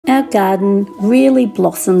our garden really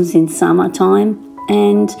blossoms in summertime,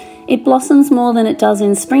 and it blossoms more than it does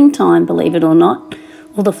in springtime, believe it or not.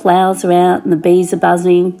 All the flowers are out and the bees are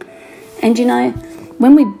buzzing. And you know,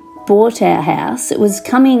 when we bought our house, it was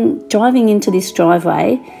driving into this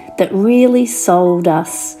driveway that really sold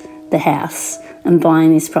us the house and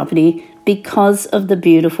buying this property because of the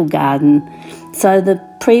beautiful garden. So the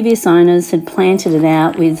previous owners had planted it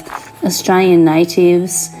out with Australian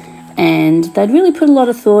natives, and they'd really put a lot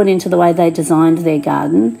of thought into the way they designed their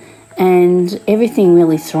garden, and everything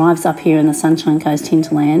really thrives up here in the Sunshine Coast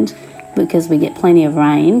hinterland because we get plenty of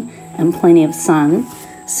rain and plenty of sun.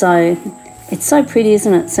 So it's so pretty,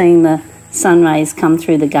 isn't it, seeing the sun rays come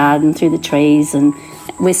through the garden, through the trees, and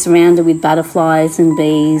we're surrounded with butterflies and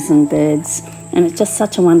bees and birds, and it's just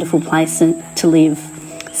such a wonderful place to live.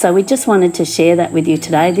 So we just wanted to share that with you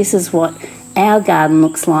today. This is what our garden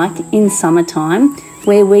looks like in summertime,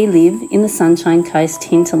 where we live in the Sunshine Coast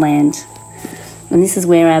hinterland. And this is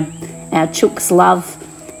where our chooks love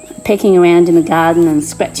pecking around in the garden and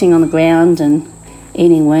scratching on the ground and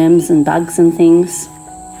eating worms and bugs and things.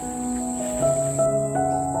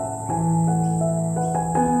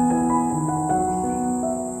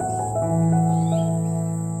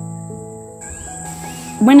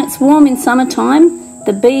 When it's warm in summertime,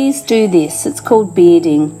 the bees do this. It's called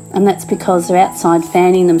bearding, and that's because they're outside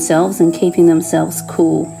fanning themselves and keeping themselves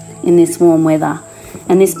cool in this warm weather.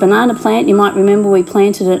 And this banana plant, you might remember we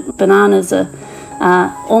planted it. Bananas are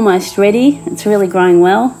almost ready. It's really growing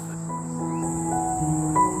well.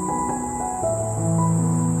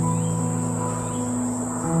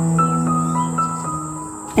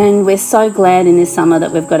 And we're so glad in this summer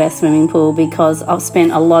that we've got our swimming pool, because I've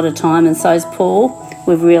spent a lot of time, and so's Paul.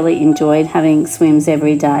 We've really enjoyed having swims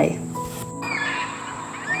every day.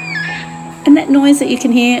 And that noise that you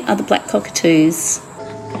can hear are the black cockatoos.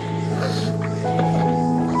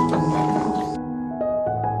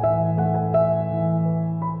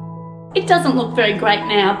 It doesn't look very great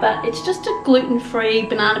now, but it's just a gluten-free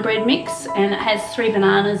banana bread mix, and it has 3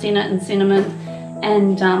 bananas in it and cinnamon.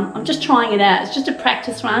 And I'm just trying it out. It's just a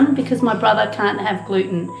practice run because my brother can't have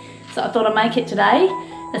gluten. So I thought I'd make it today,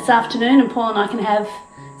 this afternoon, and Paul and I can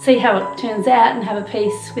see how it turns out and have a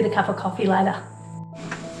piece with a cup of coffee later.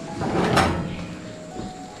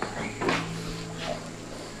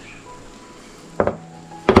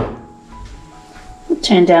 It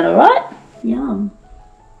turned out all right. Yum.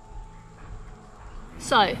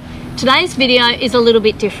 So, today's video is a little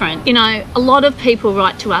bit different. You know, a lot of people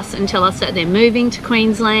write to us and tell us that they're moving to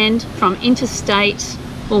Queensland from interstate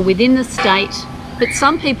or within the state, but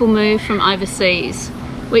some people move from overseas,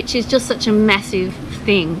 which is just such a massive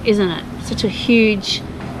thing, isn't it? Such a huge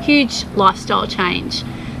lifestyle change.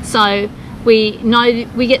 So we know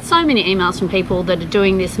we get so many emails from people that are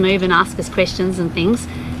doing this move and ask us questions and things,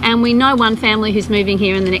 and we know one family who's moving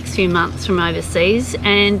here in the next few months from overseas,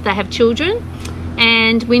 and they have children,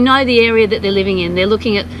 and we know the area that they're living in. They're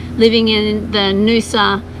looking at living in the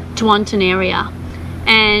Noosa Tewantin area,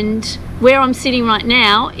 and where I'm sitting right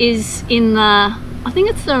now is in I think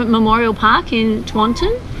it's the Memorial Park in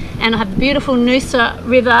Tewantin, and I have the beautiful Noosa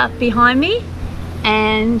River behind me,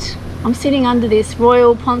 and I'm sitting under this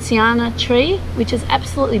Royal Ponciana tree, which is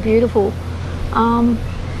absolutely beautiful.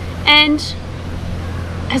 And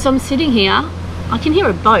as I'm sitting here, I can hear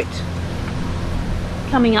a boat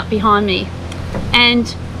coming up behind me,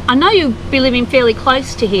 and I know you'll be living fairly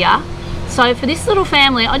close to here, so for this little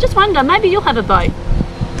family, I just wonder, maybe you'll have a boat.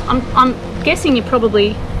 I'm guessing you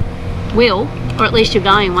probably will, or at least you're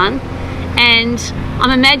going one, and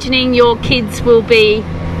I'm imagining your kids will be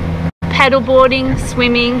paddleboarding,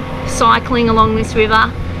 swimming, cycling along this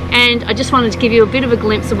river, and I just wanted to give you a bit of a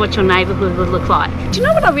glimpse of what your neighbourhood would look like. Do you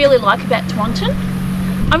know what I really like about Tewantin?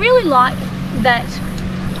 I really like that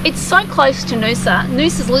it's so close to Noosa.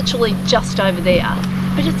 Noosa's literally just over there,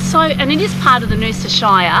 but and it is part of the Noosa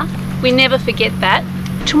Shire. We never forget that.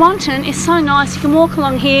 Tewantin is so nice. You can walk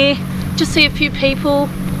along here, just see a few people,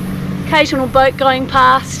 occasional boat going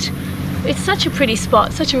past. It's such a pretty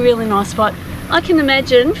spot, such a really nice spot. I can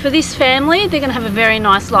imagine for this family, they're going to have a very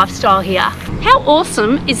nice lifestyle here. How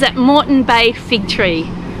awesome is that Moreton Bay fig tree?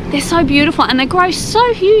 They're so beautiful and they grow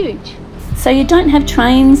so huge. So you don't have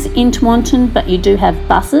trains in Tewantin, but you do have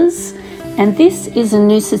buses. And this is a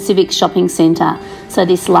Noosa Civic Shopping Centre. So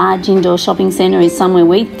this large indoor shopping centre is somewhere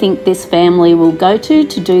we think this family will go to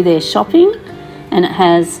do their shopping. And it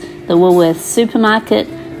has the Woolworths supermarket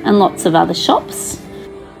and lots of other shops.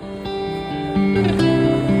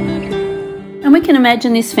 And we can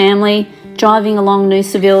imagine this family driving along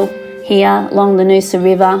Noosaville here, along the Noosa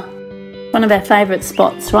River. One of our favourite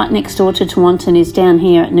spots right next door to Tewantin is down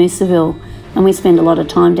here at Noosaville, And we spend a lot of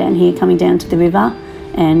time down here coming down to the river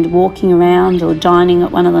and walking around or dining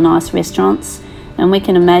at one of the nice restaurants. And we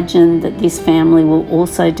can imagine that this family will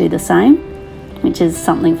also do the same, which is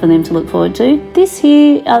something for them to look forward to. This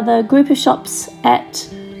here are the group of shops at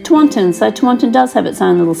Tewantin. So Tewantin does have its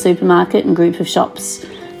own little supermarket and group of shops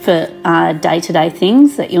for day-to-day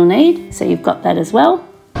things that you'll need. So you've got that as well.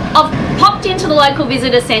 I've popped into the local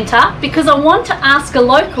visitor centre because I want to ask a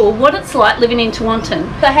local what it's like living in Tewantin.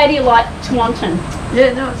 So how do you like Tewantin?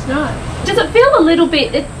 Yeah, no, it's nice. Does it feel a little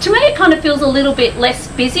bit, to me it kind of feels a little bit less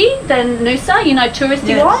busy than Noosa, you know,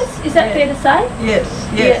 touristy wise? Is that fair to say?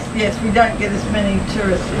 Yes, we don't get as many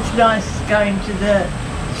tourists. It's nice going to the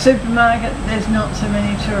supermarket, there's not so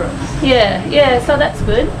many tourists. Yeah, so that's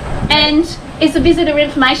good. And is the Visitor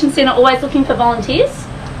Information Centre always looking for volunteers?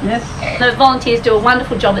 Yes. The volunteers do a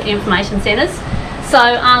wonderful job at the information centres. So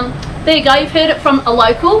there you go, you've heard it from a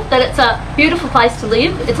local that it's a beautiful place to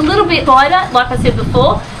live. It's a little bit quieter, like I said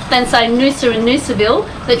before, than say Noosa and Noosaville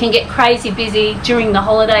that can get crazy busy during the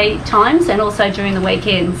holiday times and also during the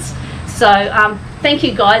weekends. So thank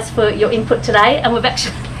you guys for your input today, and we've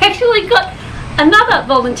actually got another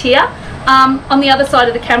volunteer on the other side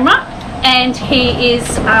of the camera, and he is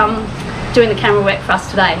doing the camera work for us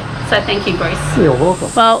today. So thank you, Bruce. You're welcome.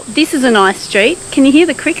 Well, this is a nice street. Can you hear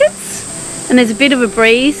the crickets? And there's a bit of a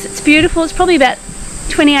breeze. It's beautiful. It's probably about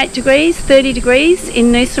 28 degrees, 30 degrees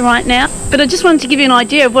in Noosa right now. But I just wanted to give you an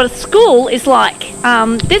idea of what a school is like.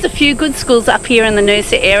 There's a few good schools up here in the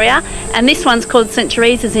Noosa area, and this one's called St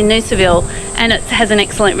Teresa's in Noosaville, and it has an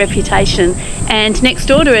excellent reputation. And next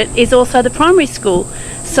door to it is also the primary school.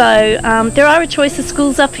 So there are a choice of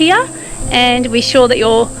schools up here, and we're sure that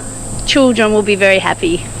your children will be very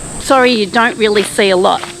happy. Sorry you don't really see a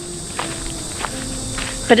lot,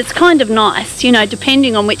 but it's kind of nice, you know,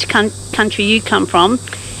 depending on which country you come from.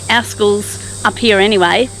 Our school's up here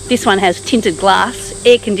anyway. This one has tinted glass,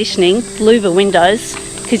 air conditioning, louver windows,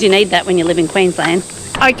 because you need that when you live in Queensland.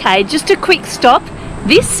 Okay, just a quick stop.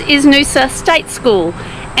 This is Noosa State School,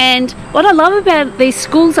 and what I love about these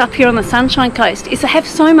schools up here on the Sunshine Coast is they have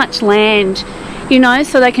so much land, you know,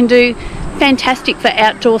 so they can do fantastic for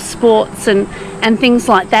outdoor sports and things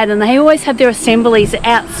like that, and they always have their assemblies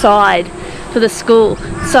outside for the school.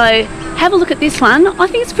 So have a look at this one. I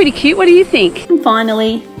think it's pretty cute. What do you think? And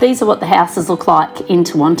finally, these are what the houses look like in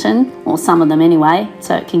Tewantin, or some of them anyway,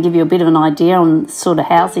 so it can give you a bit of an idea on the sort of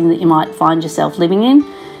housing that you might find yourself living in.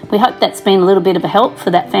 We hope that's been a little bit of a help for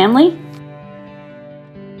that family.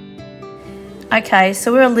 Okay,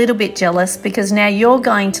 so we're a little bit jealous because now you're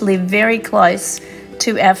going to live very close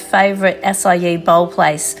to our favourite acai bowl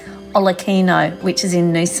place, Olakino, which is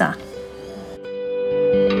in Noosa.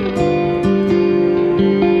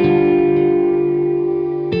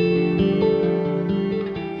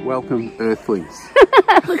 Welcome, Earthlings.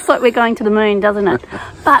 Looks like we're going to the moon, doesn't it?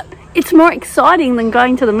 But it's more exciting than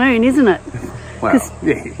going to the moon, isn't it? Well,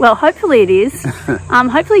 yeah. Well, hopefully it is.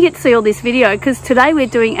 Hopefully you get to see all this video, because today we're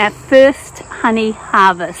doing our first honey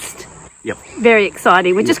harvest. Yep. Very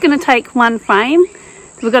exciting. We're just going to take one frame.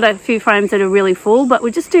 We've got a few frames that are really full, but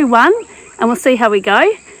we'll just do one and we'll see how we go,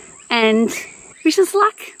 and wish us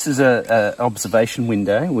luck. This is an observation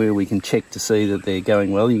window where we can check to see that they're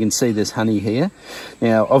going well. You can see there's honey here.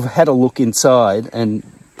 Now, I've had a look inside, and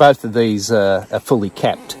both of these are fully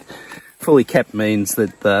capped. Fully capped means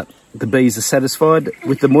that the bees are satisfied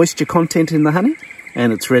with the moisture content in the honey,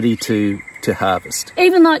 and it's ready to harvest.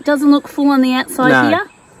 Even though it doesn't look full on the outside here?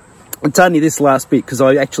 It's only this last bit, because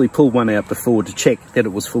I actually pulled one out before to check that it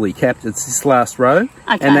was fully capped. It's this last row,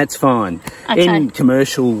 and that's fine. Okay. In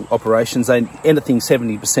commercial operations, anything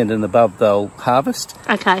 70% and above, they'll harvest.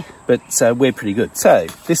 Okay. But we're pretty good. So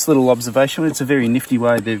this little observation, it's a very nifty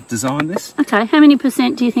way they've designed this. Okay, how many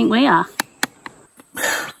percent do you think we are?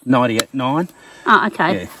 99. Oh,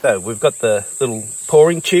 okay. Yeah. So we've got the little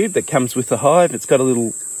pouring tube that comes with the hive. It's got a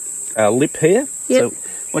little lip here. Yep. So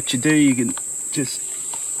what you do, you can just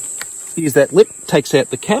use that lip, takes out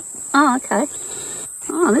the cap. Oh, okay.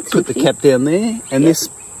 Oh, that's Put the cap down there, and this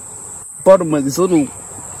bottom where there's a little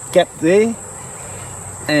gap there,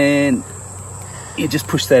 and you just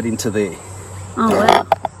push that into there. Oh, wow.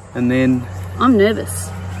 And then... I'm nervous.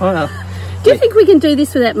 Well, do you think we can do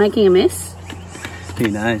this without making a mess? Who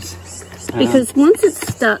knows? Because once it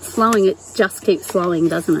starts flowing, it just keeps flowing,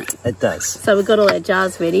 doesn't it? It does. So we've got all our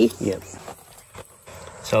jars ready. Yep.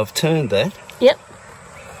 So I've turned that. Yep.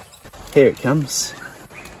 Here it comes.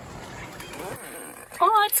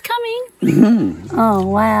 Oh, it's coming. Oh,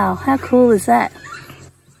 wow. How cool is that?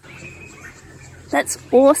 That's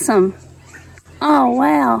awesome. Oh,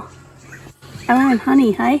 wow. Our own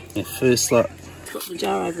honey, hey? Yeah, first lot. Put the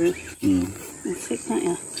jar over it. That's it, don't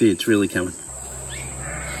you? Gee, it's really coming.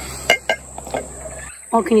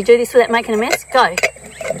 Oh, can you do this without making a mess? Go.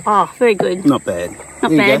 Oh, very good. Not bad.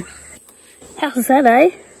 Not bad. How's that,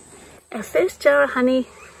 eh? Our first jar of honey.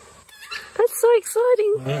 That's so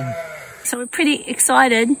exciting. Yeah. So we're pretty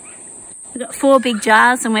excited. We've got 4 big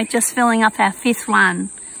jars and we're just filling up our 5th one.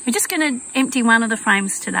 We're just going to empty one of the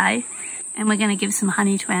frames today and we're going to give some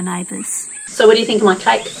honey to our neighbours. So what do you think of my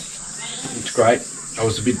cake? It's great. I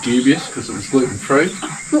was a bit dubious because it was gluten-free,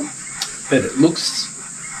 but it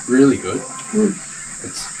looks really good.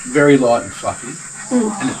 It's very light and fluffy,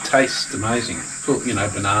 and it tastes amazing. Full, you know,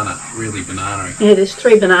 banana, really banana-y. Yeah, there's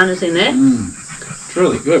 3 bananas in there. It's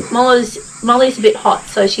really good. Molly's a bit hot,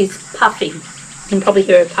 so she's puffing. You can probably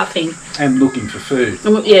hear her puffing. And looking for food.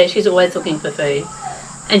 Yeah, she's always looking for food.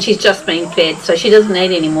 And she's just been fed, so she doesn't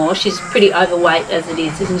eat anymore. She's pretty overweight as it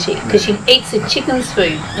is, isn't she? Because she eats the chicken's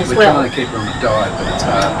food as well. We're trying to keep her on a diet, but it's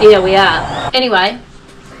hard. Yeah, we are. Anyway,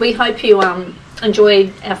 we hope you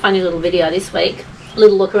enjoyed our funny little video this week. A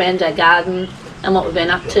little look around our garden and what we've been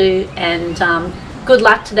up to. And good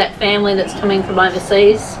luck to that family that's coming from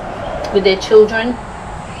overseas with their children.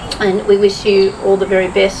 And we wish you all the very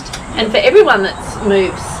best. And for everyone that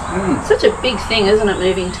moves. Such a big thing, isn't it,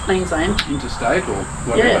 moving to Queensland? Interstate or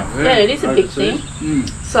whatever. Yeah, it is a big thing.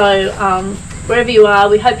 So, wherever you are,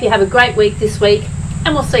 we hope you have a great week this week,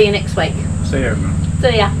 and we'll see you next week. See you, everyone.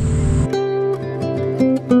 See ya.